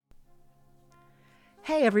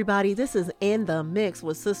Hey everybody, this is In the Mix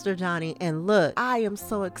with Sister Johnny, and look, I am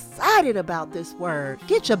so excited about this word.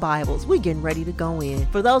 Get your Bibles, we're getting ready to go in.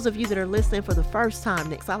 For those of you that are listening for the first time,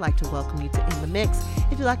 next, I'd like to welcome you to In the Mix.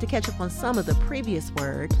 If you'd like to catch up on some of the previous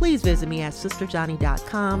word, please visit me at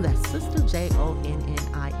sisterjohnny.com. That's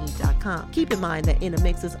sisterjonnie.com. Keep in mind that In the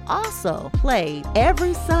Mix is also played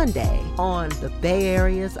every Sunday on the Bay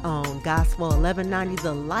Area's own Gospel 1190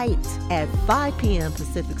 The Light at 5 p.m.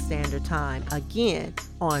 Pacific Standard Time. Again,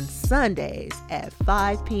 on Sundays at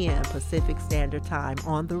 5 p.m. Pacific Standard Time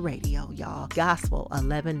on the radio, y'all. Gospel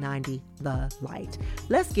 1190 The Light.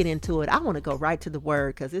 Let's get into it. I want to go right to the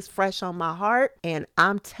word because it's fresh on my heart, and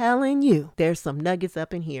I'm telling you, there's some nuggets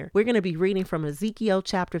up in here. We're going to be reading from Ezekiel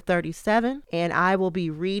chapter 37, and I will be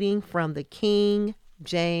reading from the King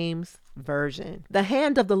James Version. The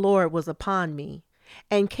hand of the Lord was upon me,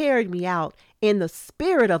 and carried me out in the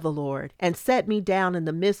spirit of the Lord, and set me down in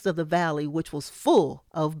the midst of the valley, which was full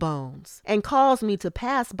of bones, and caused me to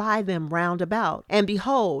pass by them round about. And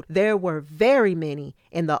behold, there were very many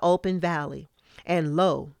in the open valley, and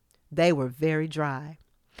lo, they were very dry.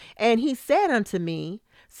 And he said unto me,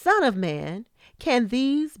 Son of man, can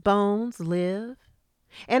these bones live?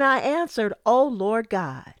 And I answered, O Lord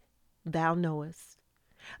God, thou knowest.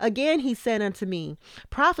 Again he said unto me,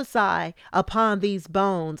 Prophesy upon these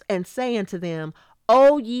bones, and say unto them,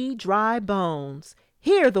 O ye dry bones,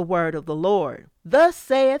 hear the word of the Lord. Thus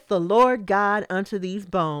saith the Lord God unto these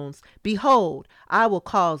bones, Behold, I will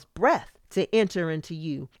cause breath to enter into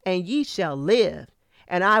you, and ye shall live.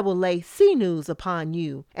 And I will lay sinews upon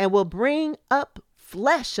you, and will bring up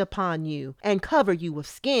flesh upon you, and cover you with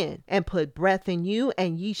skin, and put breath in you,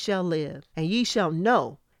 and ye shall live. And ye shall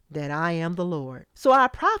know that I am the Lord. So I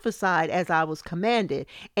prophesied as I was commanded,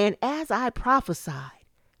 and as I prophesied,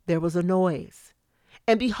 there was a noise,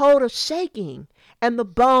 and behold, a shaking, and the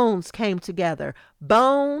bones came together,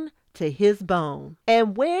 bone to his bone.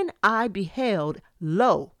 And when I beheld,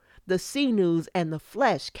 lo, the sinews and the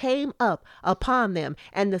flesh came up upon them,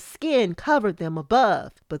 and the skin covered them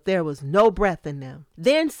above, but there was no breath in them.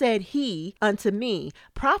 Then said he unto me,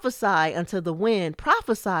 Prophesy unto the wind,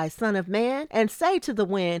 prophesy, son of man, and say to the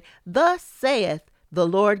wind, Thus saith the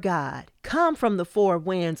Lord God, Come from the four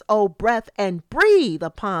winds, O breath, and breathe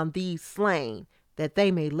upon these slain, that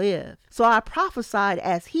they may live. So I prophesied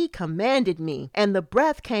as he commanded me, and the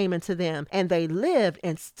breath came into them, and they lived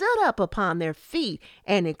and stood up upon their feet,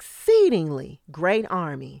 an exceedingly great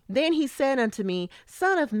army. Then he said unto me,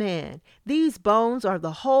 Son of man, these bones are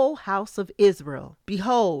the whole house of Israel.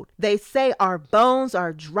 Behold, they say our bones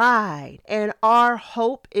are dried, and our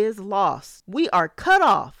hope is lost. We are cut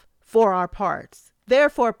off for our parts.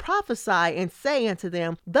 Therefore prophesy and say unto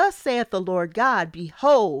them, Thus saith the Lord God,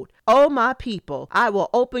 Behold, O my people, I will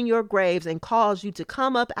open your graves and cause you to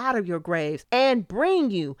come up out of your graves and bring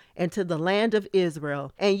you into the land of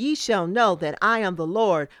Israel. And ye shall know that I am the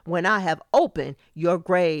Lord when I have opened your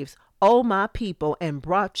graves, O my people, and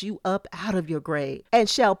brought you up out of your grave, and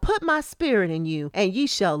shall put my spirit in you, and ye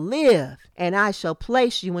shall live, and I shall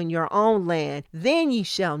place you in your own land. Then ye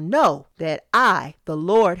shall know that I, the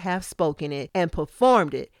Lord, have spoken it and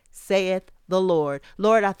performed it, saith the Lord.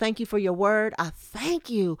 Lord, I thank you for your word. I thank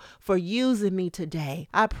you for using me today.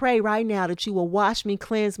 I pray right now that you will wash me,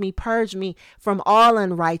 cleanse me, purge me from all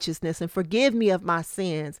unrighteousness, and forgive me of my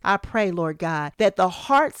sins. I pray, Lord God, that the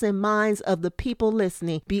hearts and minds of the people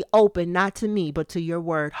listening be open, not to me, but to your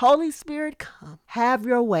word. Holy Spirit, come, have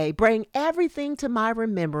your way. Bring everything to my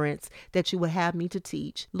remembrance that you would have me to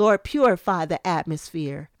teach. Lord, purify the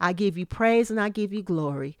atmosphere. I give you praise and I give you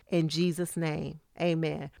glory. In Jesus' name.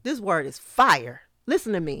 Amen. This word is fire.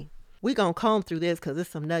 Listen to me. We're going to comb through this because there's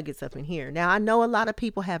some nuggets up in here. Now, I know a lot of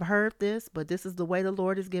people have heard this, but this is the way the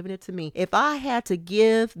Lord has given it to me. If I had to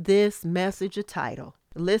give this message a title,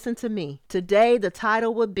 listen to me. Today, the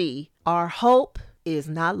title would be, Our Hope is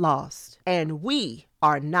Not Lost, and We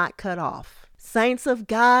Are Not Cut Off. Saints of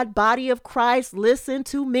God, body of Christ, listen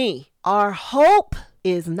to me. Our hope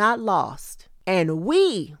is not lost, and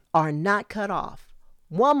we are not cut off.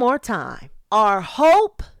 One more time. Our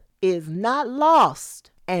hope is not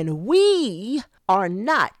lost, and we are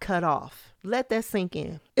not cut off. Let that sink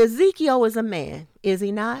in. Ezekiel is a man, is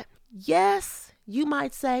he not? Yes, you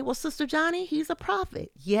might say, well, Sister Johnny, he's a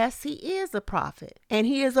prophet. Yes, he is a prophet, and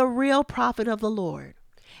he is a real prophet of the Lord.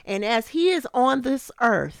 And as he is on this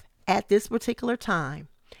earth at this particular time,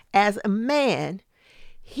 as a man,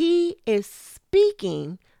 he is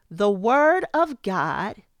speaking the word of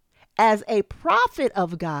God as a prophet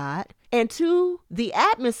of God into the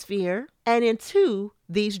atmosphere and into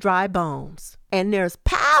these dry bones. And there's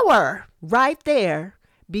power right there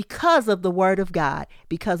because of the word of God,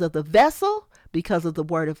 because of the vessel, because of the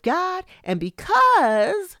word of God and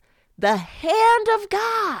because the hand of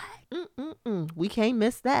God, we can't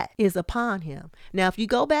miss that, is upon him. Now, if you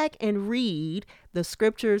go back and read the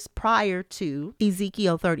scriptures prior to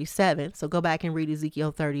Ezekiel 37, so go back and read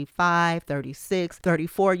Ezekiel 35, 36,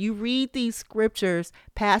 34, you read these scriptures,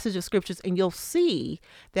 passage of scriptures, and you'll see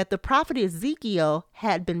that the prophet Ezekiel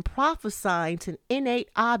had been prophesying to innate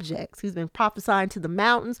objects. He's been prophesying to the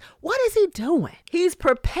mountains. What is he doing? He's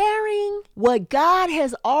preparing what God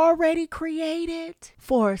has already created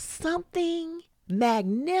for something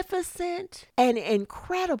magnificent and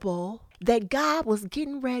incredible that God was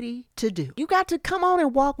getting ready to do. You got to come on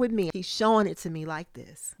and walk with me. He's showing it to me like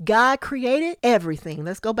this. God created everything.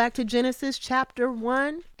 Let's go back to Genesis chapter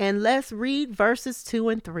 1 and let's read verses 2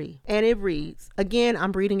 and 3. And it reads, again,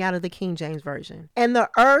 I'm reading out of the King James Version. And the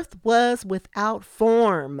earth was without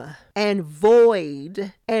form and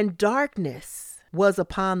void, and darkness was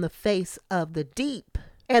upon the face of the deep.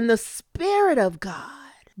 And the Spirit of God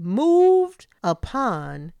moved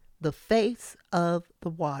upon the face of the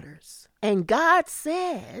waters. And God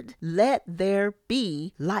said, let there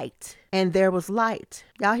be light. And there was light.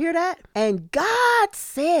 Y'all hear that? And God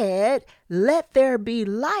said, let there be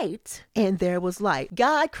light. And there was light.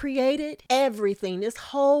 God created everything, this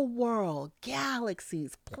whole world,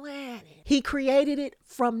 galaxies, planets. He created it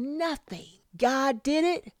from nothing. God did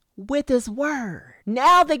it with his word.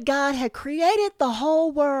 Now that God had created the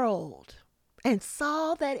whole world, and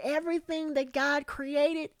saw that everything that God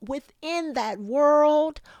created within that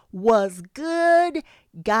world was good,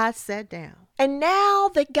 God sat down. And now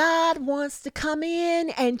that God wants to come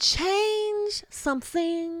in and change some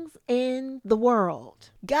things in the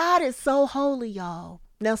world. God is so holy, y'all.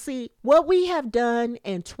 Now see, what we have done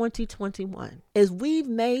in 2021 is we've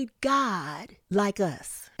made God like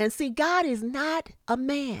us. And see, God is not a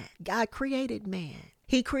man. God created man.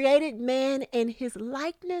 He created man in his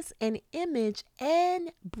likeness and image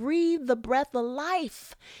and breathed the breath of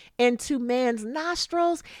life into man's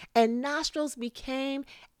nostrils, and nostrils became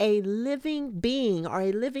a living being or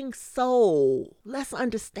a living soul. Let's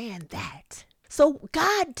understand that. So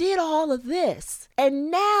God did all of this, and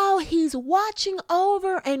now he's watching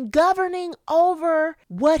over and governing over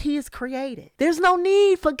what he has created. There's no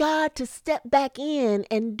need for God to step back in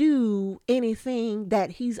and do anything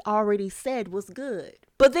that he's already said was good.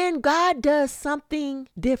 But then God does something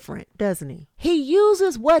different, doesn't he? He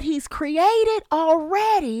uses what he's created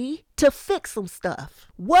already to fix some stuff.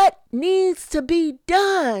 What needs to be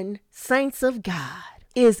done, saints of God,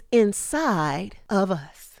 is inside of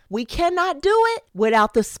us. We cannot do it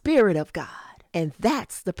without the Spirit of God. And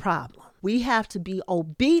that's the problem. We have to be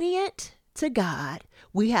obedient to God.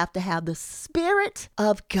 We have to have the Spirit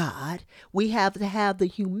of God. We have to have the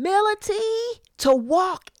humility to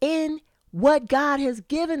walk in what God has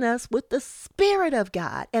given us with the Spirit of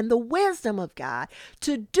God and the wisdom of God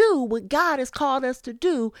to do what God has called us to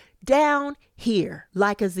do down here,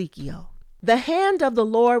 like Ezekiel. The hand of the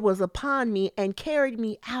Lord was upon me and carried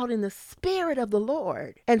me out in the spirit of the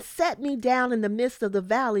Lord and set me down in the midst of the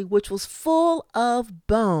valley, which was full of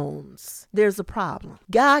bones. There's a problem.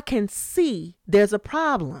 God can see there's a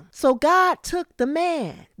problem. So God took the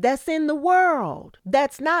man that's in the world,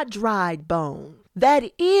 that's not dried bone,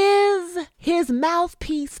 that is his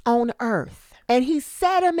mouthpiece on earth. And he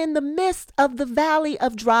set him in the midst of the valley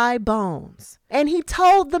of dry bones. And he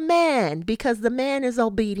told the man, because the man is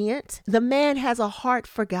obedient, the man has a heart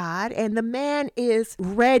for God, and the man is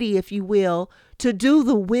ready, if you will, to do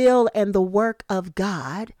the will and the work of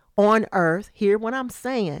God on earth. Hear what I'm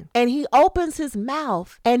saying. And he opens his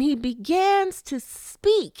mouth and he begins to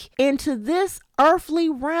speak into this earthly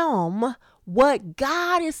realm what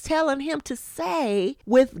God is telling him to say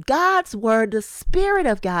with God's word, the Spirit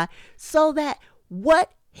of God, so that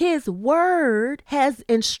what his word has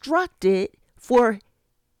instructed for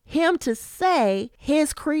him to say,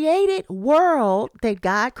 his created world that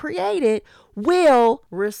God created will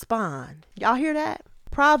respond. Y'all hear that?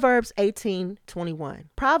 Proverbs 18:21.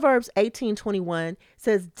 Proverbs 18:21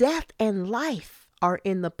 says, death and life are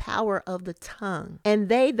in the power of the tongue, and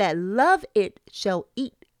they that love it shall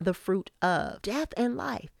eat the fruit of. Death and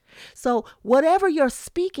life. So whatever you're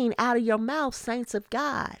speaking out of your mouth, saints of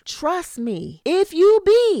God, trust me, if you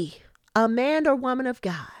be a man or woman of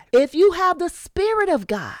God, if you have the Spirit of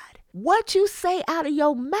God, what you say out of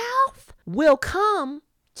your mouth will come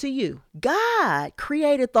to you. God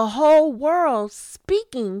created the whole world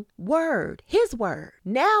speaking word, his word.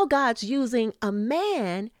 Now God's using a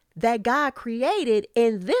man that God created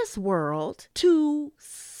in this world to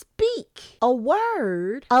speak a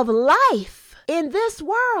word of life in this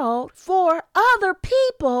world for other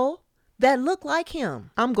people that look like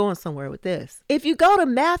him. I'm going somewhere with this. If you go to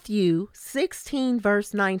Matthew 16,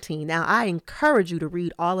 verse 19, now I encourage you to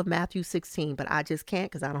read all of Matthew 16, but I just can't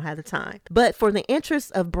because I don't have the time. But for the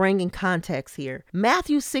interest of bringing context here,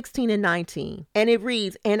 Matthew 16 and 19, and it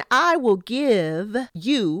reads, and I will give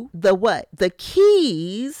you the what? The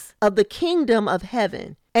keys of the kingdom of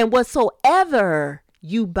heaven, and whatsoever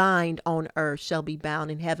you bind on earth shall be bound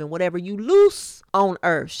in heaven. Whatever you loose on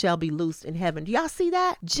earth shall be loosed in heaven. Do y'all see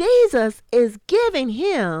that? Jesus is giving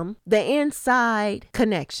him the inside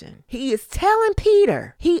connection. He is telling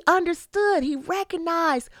Peter, he understood, he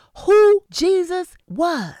recognized who Jesus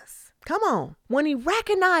was. Come on. When he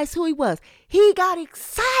recognized who he was, he got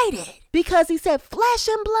excited because he said flesh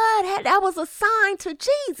and blood that was assigned to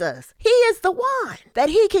Jesus. He is the one that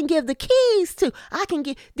he can give the keys to.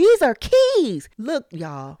 These are keys. Look,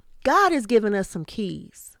 y'all, God has given us some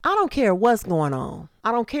keys. I don't care what's going on.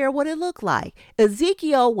 I don't care what it looked like.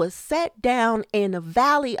 Ezekiel was set down in a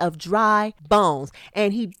valley of dry bones,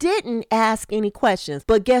 and he didn't ask any questions.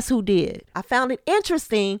 But guess who did? I found it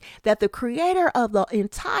interesting that the creator of the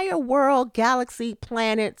entire world, galaxy,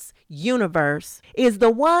 planets, universe is the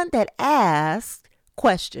one that asked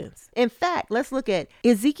questions. In fact, let's look at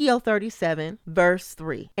Ezekiel 37, verse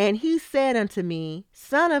 3. And he said unto me,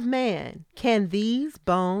 Son of man, can these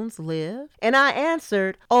bones live? And I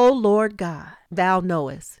answered, O Lord God, thou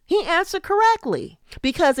knowest. He answered correctly,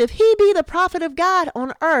 because if he be the prophet of God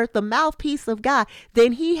on earth, the mouthpiece of God,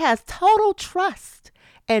 then he has total trust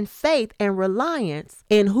and faith and reliance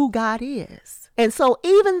in who God is. And so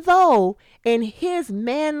even though in his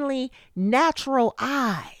manly natural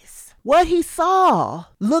eyes, what he saw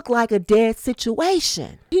looked like a dead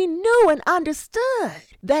situation, he knew and understood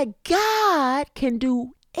that God can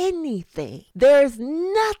do anything. There is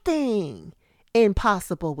nothing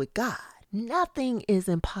impossible with God. Nothing is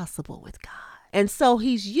impossible with God. And so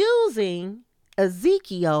he's using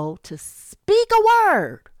Ezekiel to speak a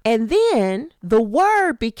word. And then the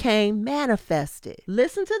word became manifested.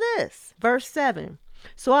 Listen to this. Verse 7.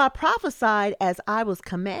 So I prophesied as I was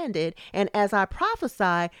commanded, and as I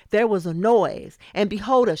prophesied, there was a noise, and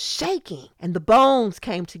behold, a shaking, and the bones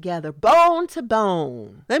came together, bone to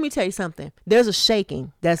bone. Let me tell you something. There's a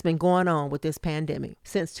shaking that's been going on with this pandemic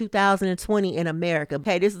since 2020 in America.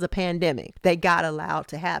 Hey, this is a pandemic that God allowed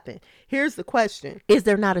to happen. Here's the question. Is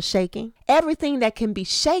there not a shaking? Everything that can be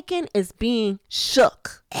shaken is being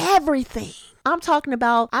shook. Everything. I'm talking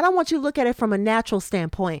about, I don't want you to look at it from a natural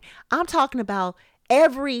standpoint. I'm talking about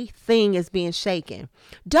everything is being shaken.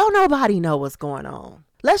 Don't nobody know what's going on.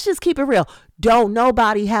 Let's just keep it real. Don't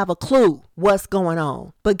nobody have a clue what's going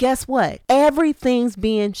on. But guess what? Everything's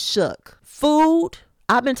being shook. Food.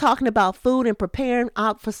 I've been talking about food and preparing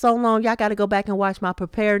out for so long. Y'all got to go back and watch my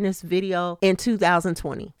preparedness video in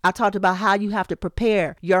 2020. I talked about how you have to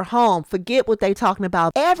prepare your home. Forget what they talking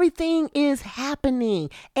about. Everything is happening.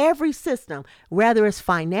 Every system, whether it's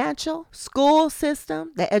financial, school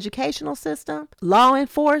system, the educational system, law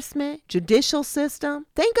enforcement, judicial system.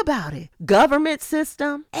 Think about it. Government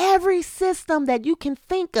system. Every system that you can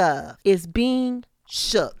think of is being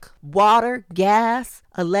shook. Water, gas,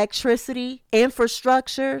 electricity,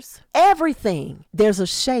 infrastructures, everything. There's a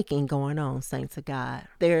shaking going on, saints of God.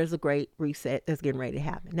 There's a great reset that's getting ready to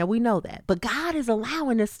happen. Now we know that, but God is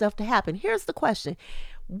allowing this stuff to happen. Here's the question.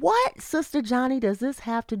 What, Sister Johnny, does this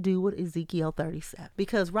have to do with Ezekiel 37?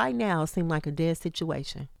 Because right now it seemed like a dead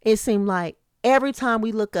situation. It seemed like every time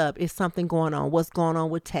we look up, is something going on. What's going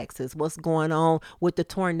on with Texas? What's going on with the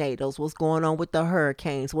tornadoes? What's going on with the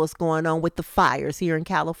hurricanes? What's going on with the fires here in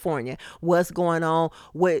California? What's going on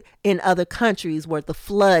with in other countries where the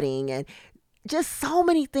flooding and just so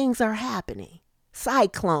many things are happening.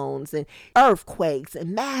 Cyclones and earthquakes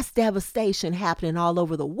and mass devastation happening all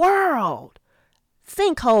over the world.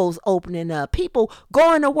 Sinkholes opening up. People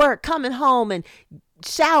going to work, coming home and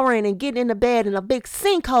showering and getting into bed and a big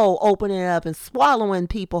sinkhole opening up and swallowing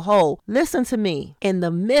people whole. Listen to me. In the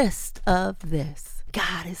midst of this,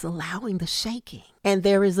 God is allowing the shaking and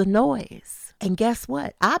there is a noise. And guess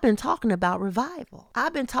what? I've been talking about revival.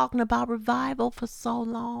 I've been talking about revival for so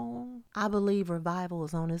long. I believe revival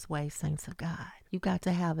is on its way, saints of God. You got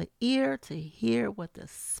to have an ear to hear what the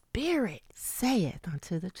Spirit saith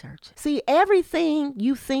unto the churches. See, everything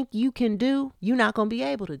you think you can do, you're not going to be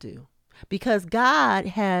able to do. Because God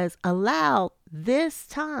has allowed this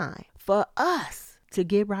time for us to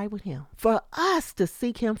get right with him, for us to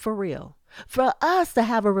seek him for real, for us to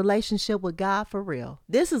have a relationship with God for real.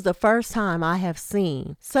 This is the first time I have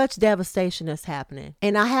seen such devastation that's happening.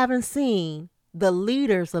 And I haven't seen the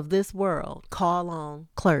leaders of this world call on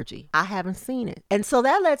clergy. I haven't seen it. And so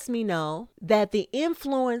that lets me know that the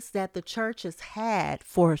influence that the church has had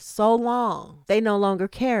for so long, they no longer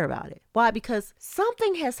care about it. Why? Because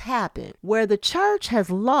something has happened where the church has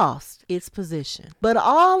lost its position. But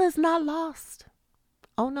all is not lost.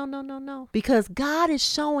 Oh, no. Because God is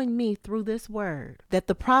showing me through this word that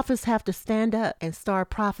the prophets have to stand up and start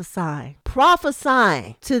prophesying.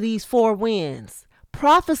 Prophesying to these four winds.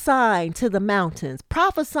 Prophesying to the mountains,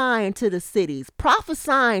 prophesying to the cities,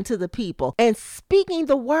 prophesying to the people, and speaking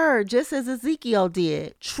the word just as Ezekiel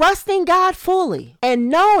did, trusting God fully and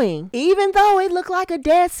knowing, even though it looked like a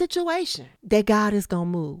dead situation, that God is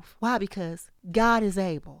going to move. Why? Because God is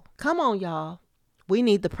able. Come on, y'all. We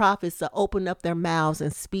need the prophets to open up their mouths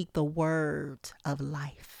and speak the word of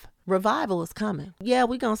life. Revival is coming. Yeah,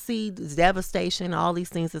 we're going to see devastation, all these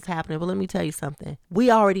things that's happening. But let me tell you something.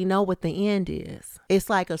 We already know what the end is.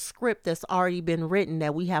 It's like a script that's already been written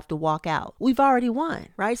that we have to walk out. We've already won,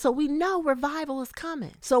 right? So we know revival is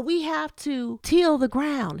coming. So we have to till the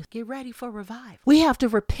ground, get ready for revival. We have to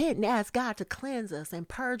repent and ask God to cleanse us and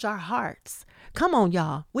purge our hearts. Come on,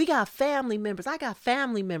 y'all. We got family members. I got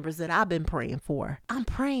family members that I've been praying for. I'm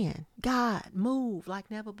praying. God, move like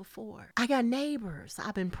never before. I got neighbors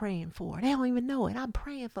I've been praying for. They don't even know it. I'm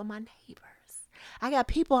praying for my neighbors. I got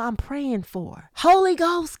people I'm praying for. Holy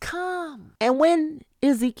Ghost, come. And when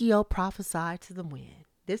Ezekiel prophesied to the wind,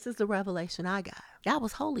 this is the revelation I got. That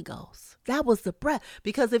was Holy Ghost. That was the breath.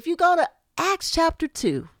 Because if you go to Acts chapter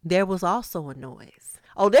 2, there was also a noise.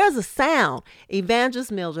 Oh, there's a sound.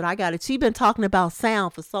 Evangelist Mildred, I got it. She's been talking about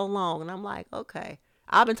sound for so long. And I'm like, okay.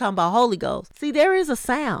 I've been talking about Holy Ghost. See, there is a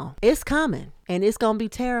sound. It's coming. And it's going to be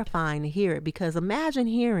terrifying to hear it. Because imagine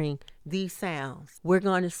hearing these sounds. We're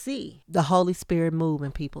going to see the Holy Spirit move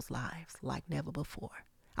in people's lives like never before.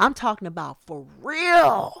 I'm talking about for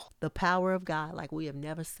real. The power of God like we have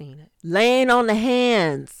never seen it. Laying on the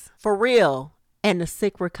hands for real. And the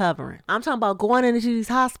sick recovering. I'm talking about going into these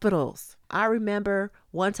hospitals. I remember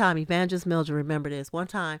one time, Evangelist Mildred, remember this. One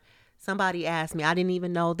time, somebody asked me, I didn't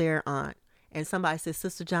even know their aunt. And somebody said,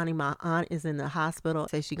 Sister Johnny, my aunt is in the hospital.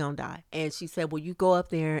 Say she gonna die. And she said, well, you go up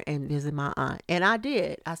there and visit my aunt. And I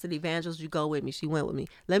did. I said, Evangelist, you go with me. She went with me.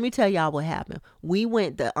 Let me tell y'all what happened. We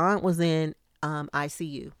went, the aunt was in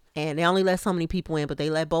ICU. And they only let so many people in, but they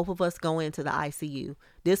let both of us go into the ICU.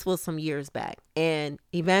 This was some years back. And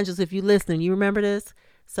Evangelist, if you listen, you remember this?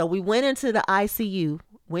 So we went into the ICU,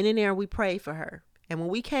 went in there and we prayed for her. And when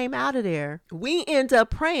we came out of there, we ended up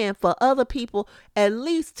praying for other people, at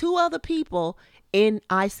least 2 other people in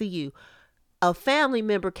ICU. A family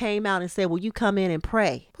member came out and said, will you come in and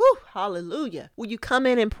pray? Whew, hallelujah. Will you come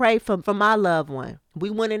in and pray for my loved one?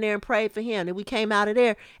 We went in there and prayed for him. And we came out of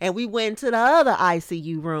there and we went to the other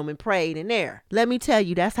ICU room and prayed in there. Let me tell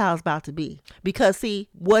you, that's how it's about to be. Because see,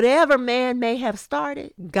 whatever man may have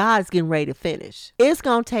started, God's getting ready to finish. It's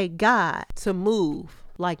going to take God to move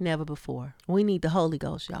like never before. We need the Holy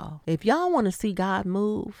Ghost, y'all. If y'all want to see God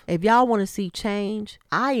move, if y'all want to see change,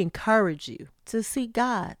 I encourage you to seek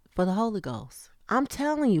God for the Holy Ghost. I'm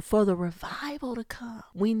telling you, for the revival to come,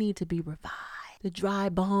 we need to be revived. The dry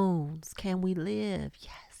bones, can we live?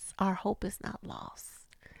 Yes. Our hope is not lost.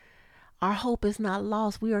 Our hope is not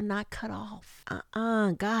lost. We are not cut off.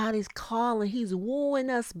 God is calling. He's wooing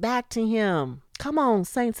us back to him. Come on,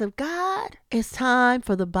 saints of God. It's time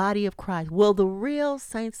for the body of Christ. Will the real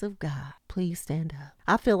saints of God please stand up?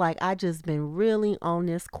 I feel like I just been really on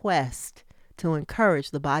this quest to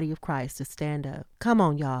encourage the body of Christ to stand up. Come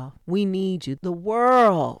on, y'all. We need you. The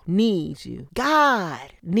world needs you.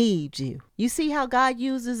 God needs you. You see how God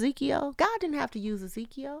used Ezekiel? God didn't have to use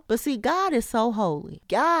Ezekiel. But see, God is so holy.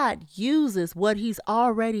 God uses what he's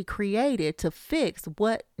already created to fix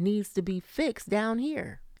what needs to be fixed down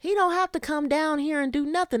here. He don't have to come down here and do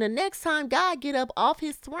nothing. The next time God get up off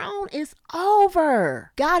his throne, it's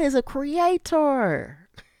over. God is a creator.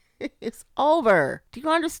 It's over. Do you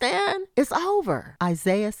understand? It's over.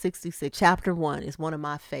 Isaiah 66 chapter 1 is one of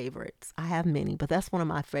my favorites. I have many, but that's one of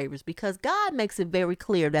my favorites because God makes it very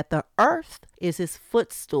clear that the earth is his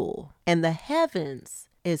footstool and the heavens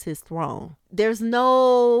is his throne. There's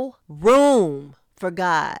no room for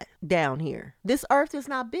God down here. This earth is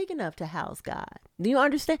not big enough to house God. Do you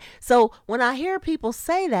understand? So when I hear people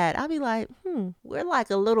say that, I'll be like, we're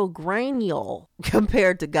like a little granule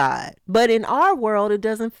compared to God. But in our world, it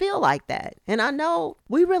doesn't feel like that. And I know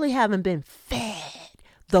we really haven't been fed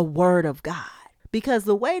the word of God because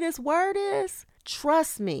the way this word is,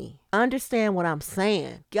 trust me, understand what I'm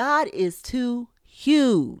saying. God is too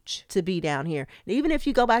huge to be down here. And even if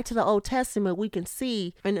you go back to the Old Testament, we can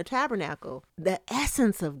see in the tabernacle the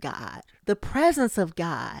essence of God, the presence of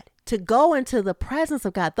God to go into the presence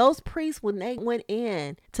of God. Those priests, when they went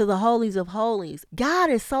in to the holies of holies, God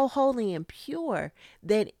is so holy and pure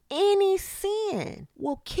that any sin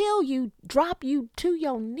will kill you, drop you to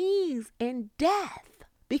your knees in death.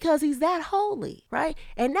 Because he's that holy, right?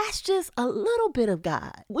 And that's just a little bit of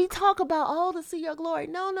God. We talk about, oh, to see your glory.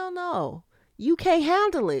 No. You can't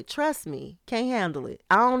handle it. Trust me. Can't handle it.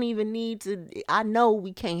 I don't even need to. I know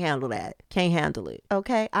we can't handle that. Can't handle it.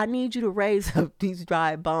 Okay? I need you to raise up these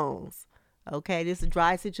dry bones. Okay? This is a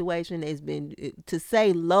dry situation. It's been, to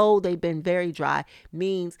say low, they've been very dry,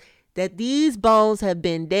 means that these bones have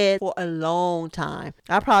been dead for a long time.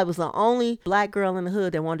 I probably was the only black girl in the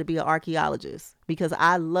hood that wanted to be an archaeologist because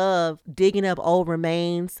I love digging up old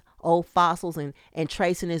remains, old fossils, and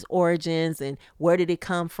tracing its origins and where did it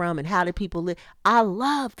come from and how did people live. I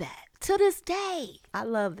love that. To this day, I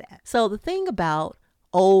love that. So the thing about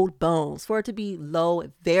old bones, for it to be low,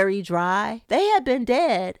 very dry, they had been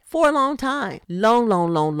dead for a long time. Long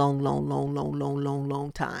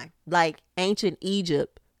time. Like ancient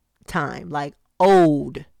Egypt time, like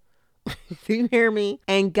old. Do you hear me?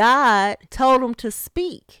 And God told him to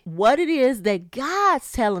speak what it is that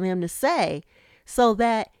God's telling him to say, so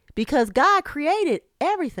that, because God created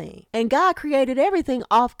everything and God created everything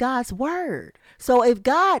off God's word. So if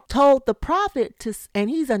God told the prophet to, and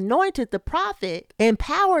he's anointed the prophet,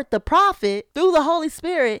 empowered the prophet through the Holy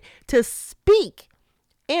Spirit to speak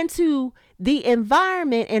into the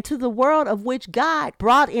environment and to the world of which God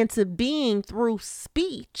brought into being through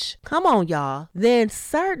speech, come on, y'all, then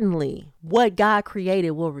certainly what God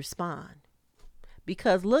created will respond.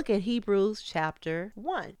 Because look at Hebrews chapter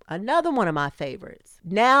 1, another one of my favorites.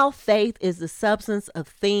 Now faith is the substance of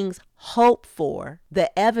things hoped for,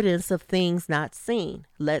 the evidence of things not seen.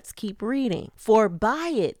 Let's keep reading. For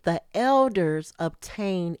by it the elders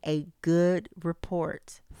obtained a good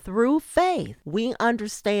report. Through faith, we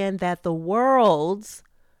understand that the worlds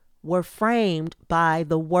were framed by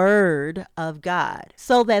the word of God,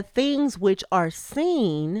 so that things which are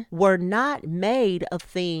seen were not made of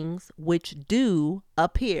things which do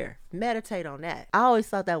appear. Meditate on that. I always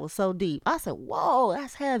thought that was so deep. I said, whoa,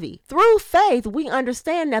 that's heavy. Through faith, we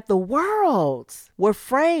understand that the worlds were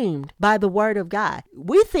framed by the word of God.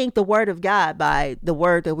 We think the word of God by the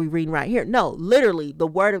word that we're reading right here. No, literally the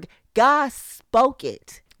word of God spoke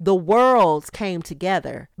it. The worlds came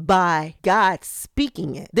together by God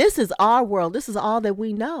speaking it. This is our world. This is all that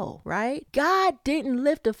we know, right? God didn't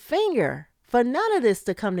lift a finger for none of this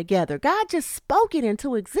to come together. God just spoke it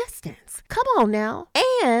into existence. Come on now.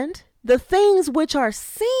 And the things which are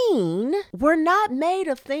seen were not made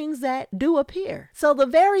of things that do appear. So the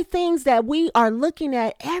very things that we are looking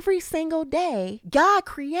at every single day, God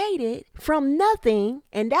created from nothing.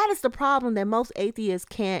 And that is the problem that most atheists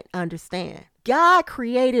can't understand. God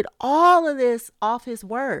created all of this off his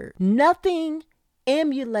word. Nothing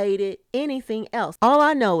emulated anything else. All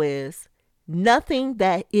I know is nothing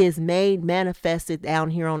that is made manifested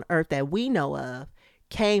down here on earth that we know of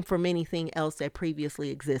came from anything else that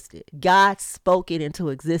previously existed. God spoke it into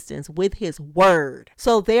existence with his word.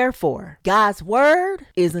 So therefore, God's word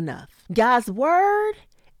is enough. God's word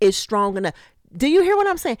is strong enough. Do you hear what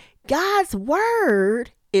I'm saying? God's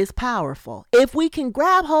word is powerful. If we can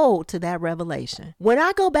grab hold to that revelation. When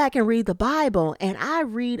I go back and read the Bible and I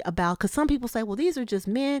read about, because some people say, well, these are just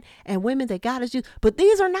men and women that God has used. But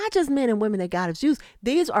these are not just men and women that God has used.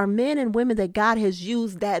 These are men and women that God has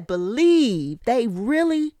used that believe. They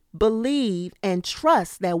really believe and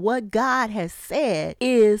trust that what God has said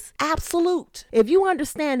is absolute. If you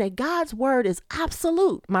understand that God's word is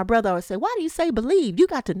absolute, my brother always say, why do you say believe? You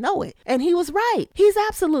got to know it. And he was right. He's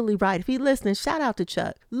absolutely right. If he listening, shout out to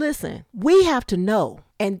Chuck. Listen, we have to know.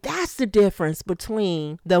 And that's the difference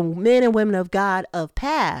between the men and women of God of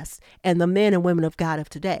past and the men and women of God of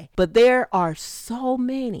today. But there are so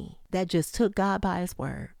many that just took God by his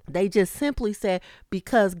word. They just simply said,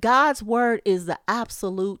 because God's word is the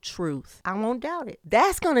absolute truth, I won't doubt it.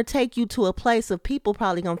 That's going to take you to a place of people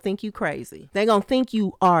probably going to think you crazy. They're going to think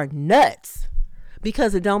you are nuts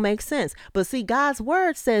because it don't make sense. But see, God's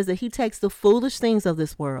word says that he takes the foolish things of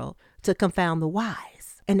this world to confound the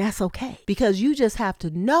wise. And that's okay, because you just have to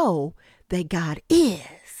know that God is.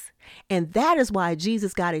 And that is why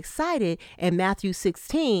Jesus got excited in Matthew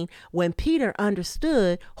 16 when Peter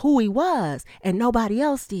understood who he was and nobody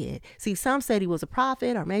else did. See, some said he was a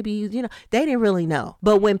prophet or maybe, they didn't really know.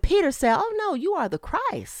 But when Peter said, oh no, you are the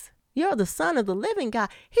Christ. You're the Son of the living God.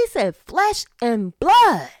 He said, flesh and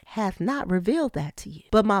blood hath not revealed that to you,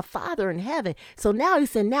 but my Father in heaven. So now he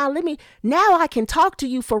said, now I can talk to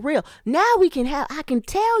you for real. Now I can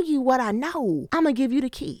tell you what I know. I'm going to give you the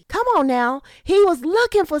key. Come on now. He was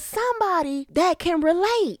looking for somebody that can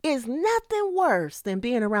relate. It's nothing worse than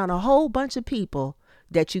being around a whole bunch of people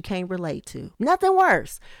that you can't relate to. Nothing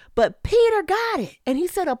worse. But Peter got it. And he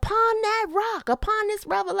said, upon that rock, upon this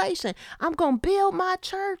revelation, I'm going to build my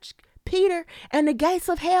church, Peter, and the gates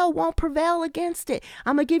of hell won't prevail against it.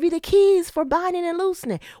 I'm going to give you the keys for binding and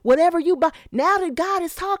loosening. Whatever you bind, now that God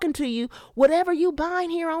is talking to you, whatever you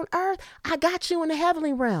bind here on earth, I got you in the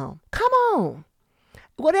heavenly realm. Come on.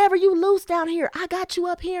 Whatever you loose down here, I got you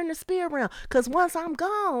up here in the spirit realm. Because once I'm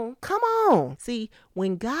gone, come on. See,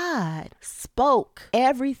 when God spoke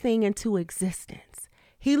everything into existence,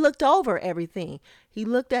 he looked over everything. He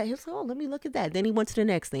looked at, he said, oh, let me look at that. Then he went to the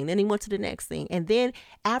next thing. Then he went to the next thing. And then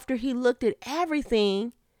after he looked at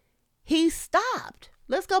everything, he stopped.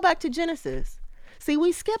 Let's go back to Genesis. See,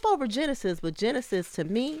 we skip over Genesis, but Genesis to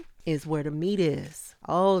me is where the meat is.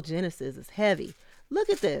 Oh, Genesis is heavy. Look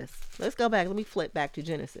at this. Let's go back. Let me flip back to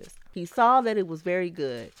Genesis. He saw that it was very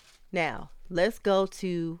good. Now, let's go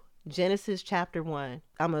to Genesis chapter 1.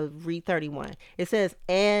 I'm going to read 31. It says,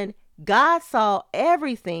 and God saw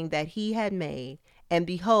everything that he had made, and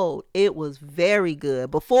behold, it was very good.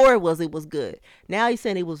 Before it was good. Now he's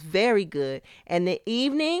saying it was very good. And the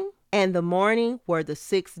evening and the morning were the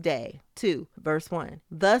sixth day. 2, verse 1.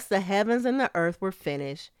 Thus the heavens and the earth were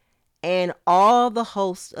finished, and all the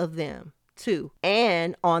hosts of them. 2.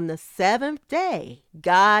 And on the seventh day,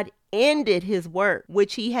 God ended his work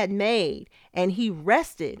which he had made, and he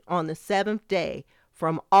rested on the seventh day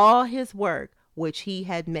from all his work which he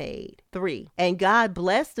had made. 3. And God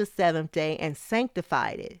blessed the seventh day and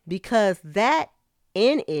sanctified it, because that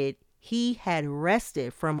in it he had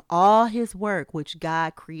rested from all his work which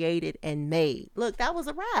God created and made. Look, that was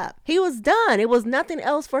a wrap. He was done. It was nothing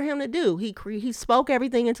else for him to do. He spoke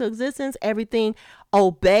everything into existence. Everything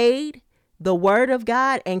obeyed the word of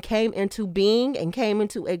God and came into being and came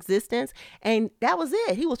into existence. And that was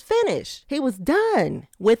it. He was finished. He was done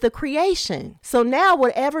with the creation. So now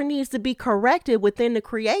whatever needs to be corrected within the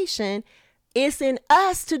creation, it's in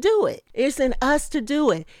us to do it. It's in us to do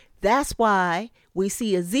it. That's why we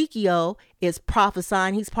see Ezekiel is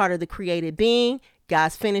prophesying. He's part of the created being,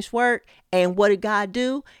 God's finished work. And what did God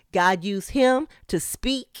do? God used him to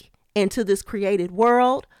speak into this created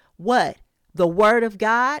world. What? The word of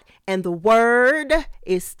God, and the word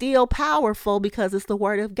is still powerful because it's the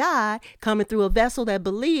word of God coming through a vessel that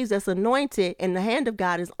believes, that's anointed, and the hand of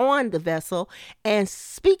God is on the vessel and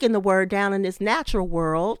speaking the word down in this natural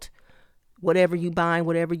world. Whatever you bind,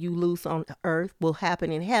 whatever you loose on earth will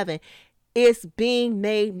happen in heaven. It's being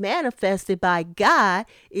made manifested by God,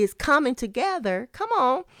 is coming together. Come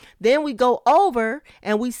on. Then we go over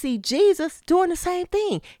and we see Jesus doing the same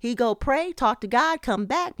thing. He go pray, talk to God, come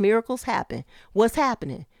back, miracles happen. What's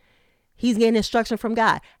happening? He's getting instruction from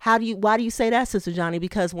God. Why do you say that, Sister Johnny?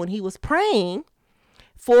 Because when he was praying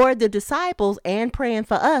for the disciples and praying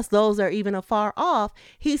for us, those that are even afar off,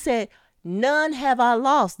 he said, none have I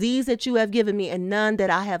lost, these that you have given me, and none that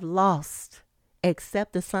I have lost,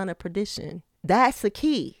 except the son of perdition. That's the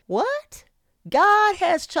key. What? God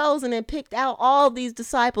has chosen and picked out all these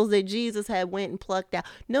disciples that Jesus had went and plucked out.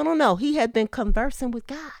 No. He had been conversing with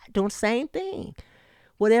God, doing the same thing.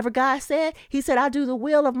 Whatever God said, he said, I do the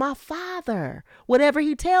will of my Father. Whatever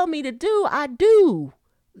he tell me to do, I do.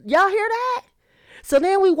 Y'all hear that? So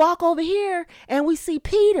then we walk over here and we see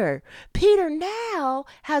Peter. Peter now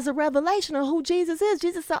has a revelation of who Jesus is.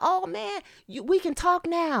 Jesus said, oh man, we can talk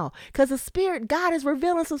now because the Spirit, God is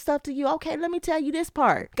revealing some stuff to you. Okay, let me tell you this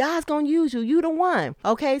part. God's going to use you. You the one.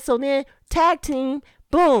 Okay, so then tag team,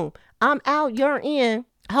 boom, I'm out, you're in.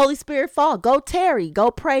 Holy Spirit fall. Go tarry.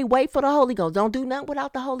 Go pray. Wait for the Holy Ghost. Don't do nothing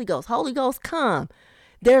without the Holy Ghost. Holy Ghost come.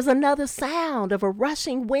 There's another sound of a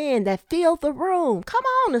rushing wind that filled the room. Come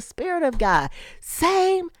on, the Spirit of God.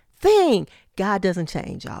 Same thing. God doesn't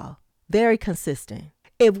change, y'all. Very consistent.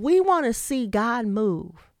 If we want to see God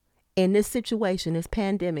move in this situation, this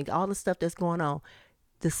pandemic, all the stuff that's going on,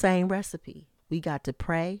 the same recipe. We got to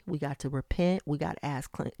pray. We got to repent. We got to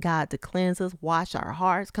ask God to cleanse us, wash our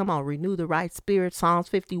hearts. Come on, renew the right spirit. Psalms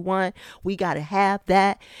 51. We got to have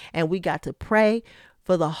that. And we got to pray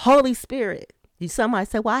for the Holy Spirit. Somebody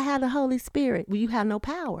say, well, I have the Holy Spirit. Well, you have no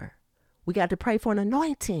power. We got to pray for an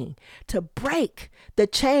anointing to break the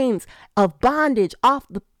chains of bondage off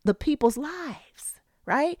the people's lives,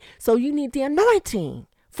 right? So you need the anointing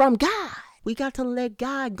from God. We got to let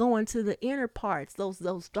God go into the inner parts,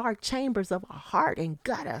 those dark chambers of our heart, and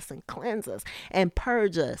gut us and cleanse us and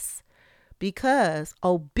purge us, because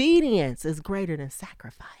obedience is greater than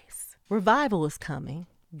sacrifice. Revival is coming.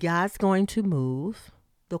 God's going to move.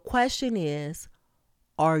 The question is,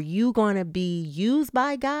 are you going to be used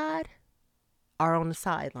by God or on the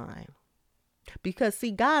sideline? Because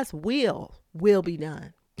see, God's will be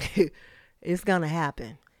done. It's going to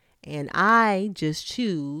happen. And I just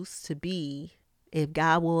choose to be, if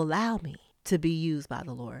God will allow me to be used by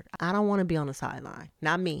the Lord. I don't want to be on the sideline.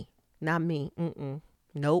 Not me.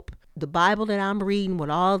 Nope. The Bible that I'm reading with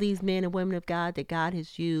all these men and women of God that God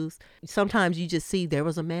has used, sometimes you just see there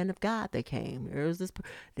was a man of God that came.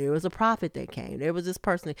 There was a prophet that came. There was this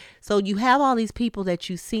person. So you have all these people that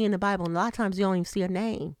you see in the Bible, and a lot of times you don't even see a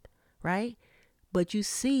name, right? But you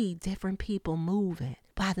see different people moving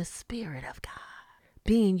by the Spirit of God,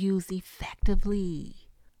 being used effectively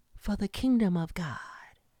for the kingdom of God.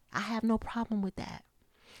 I have no problem with that.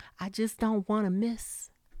 I just don't want to miss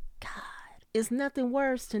God. It's nothing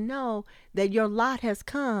worse to know that your lot has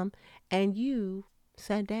come and you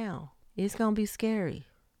sat down. It's going to be scary.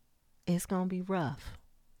 It's going to be rough.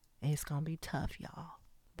 It's going to be tough, y'all.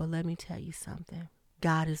 But let me tell you something.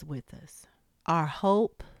 God is with us. Our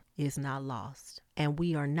hope is not lost. And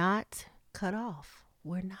we are not cut off.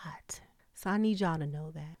 We're not. So I need y'all to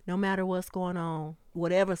know that. No matter what's going on,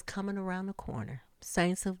 whatever's coming around the corner,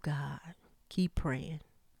 saints of God, keep praying.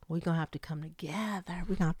 We're going to have to come together.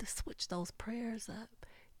 We're going to have to switch those prayers up.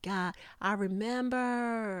 God, I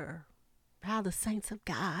remember how the saints of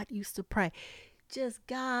God used to pray. Just,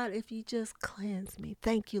 God, if you just cleanse me.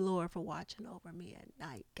 Thank you, Lord, for watching over me at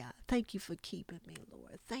night, God. Thank you for keeping me,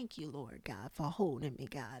 Lord. Thank you, Lord God, for holding me,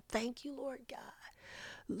 God. Thank you, Lord God.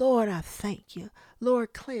 Lord, I thank you.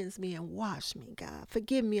 Lord, cleanse me and wash me, God.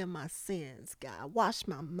 Forgive me of my sins, God. Wash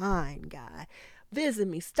my mind, God. Visit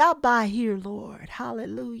me. Stop by here, Lord.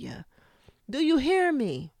 Hallelujah. Do you hear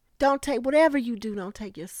me? Don't take whatever you do. Don't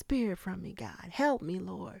take your spirit from me, God. Help me,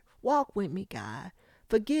 Lord. Walk with me, God.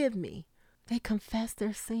 Forgive me. They confessed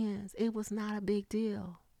their sins. It was not a big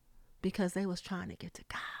deal because they was trying to get to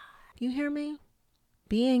God. You hear me?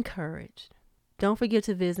 Be encouraged. Don't forget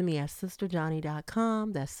to visit me at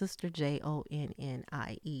sisterjohnny.com. That's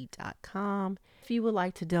sisterjonnie.com. If you would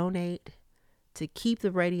like to donate to keep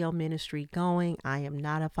the radio ministry going, I am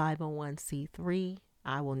not a 501c3.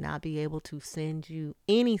 I will not be able to send you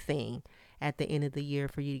anything at the end of the year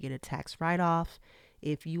for you to get a tax write-off.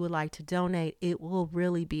 If you would like to donate, it will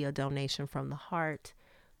really be a donation from the heart.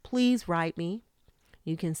 Please write me.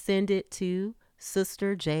 You can send it to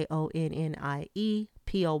Sister Jonnie,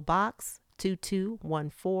 P.O. Box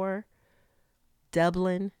 2214,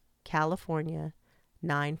 Dublin, California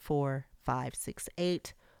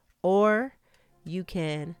 94568, or you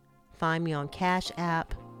can find me on Cash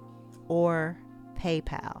App or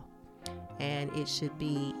PayPal, and it should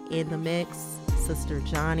be in the mix, Sister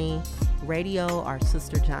Johnny Radio or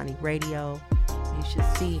Sister Johnny Radio. You should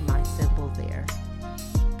see my symbol there.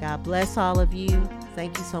 God bless all of you.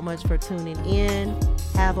 Thank you so much for tuning in.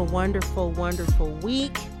 Have a wonderful, wonderful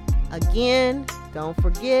week. Again, don't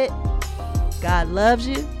forget, God loves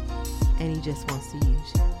you and he just wants to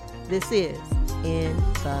use you. This is In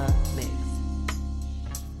the Mix.